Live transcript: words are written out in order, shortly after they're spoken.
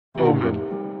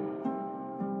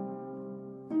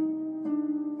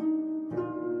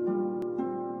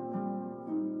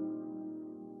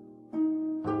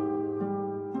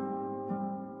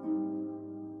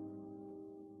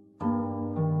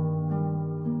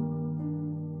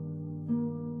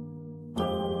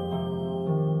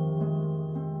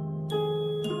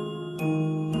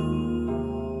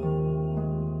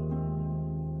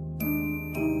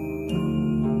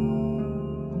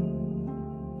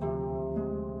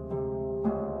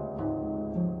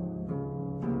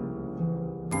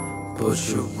put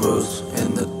your roots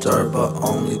in the dirt, but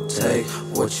only take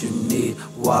what you need.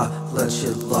 Why let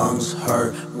your lungs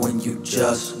hurt when you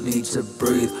just need to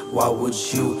breathe? Why would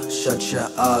you shut your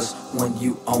eyes when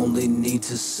you only need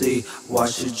to see? Why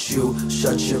should you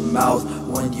shut your mouth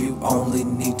when you only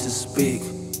need to speak?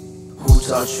 Who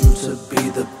taught you to be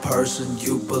the person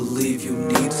you believe you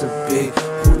need to be?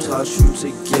 Who taught you to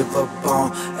give up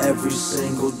on every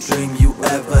single dream you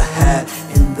ever had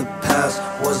in the past?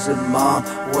 Was it mom?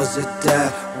 Was it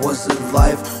dad? Was it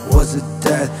life? Was it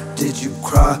death? Did you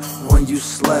cry when you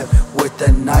slept with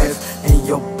that knife in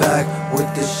your back, with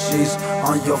the sheets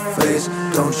on your face?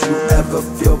 Don't you ever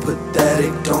feel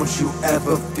pathetic? Don't you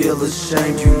ever feel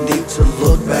ashamed? You need to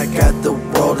look back at the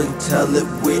world and tell it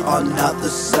we are not the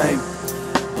same.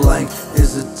 Blank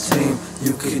is a team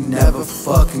you can never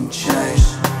fucking change.